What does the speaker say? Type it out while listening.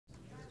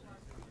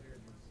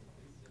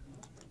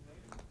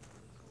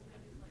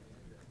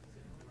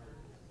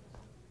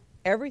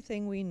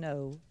Everything we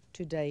know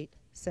to date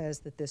says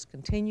that this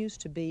continues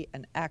to be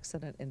an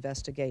accident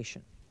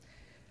investigation.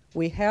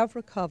 We have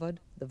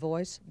recovered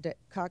the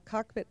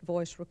cockpit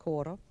voice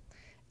recorder,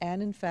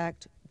 and in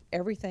fact,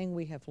 everything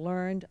we have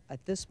learned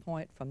at this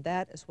point from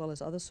that as well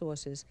as other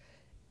sources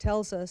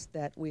tells us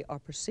that we are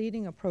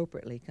proceeding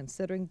appropriately,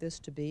 considering this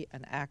to be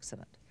an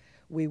accident.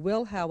 We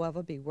will,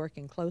 however, be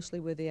working closely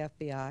with the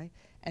FBI,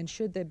 and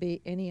should there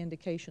be any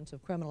indications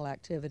of criminal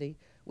activity,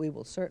 we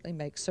will certainly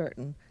make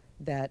certain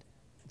that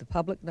the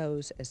public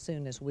knows as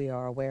soon as we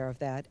are aware of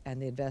that,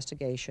 and the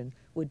investigation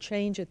would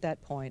change at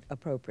that point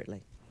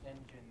appropriately.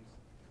 Engines.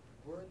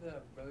 Were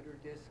the rotor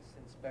discs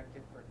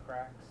inspected for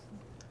cracks?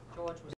 George, was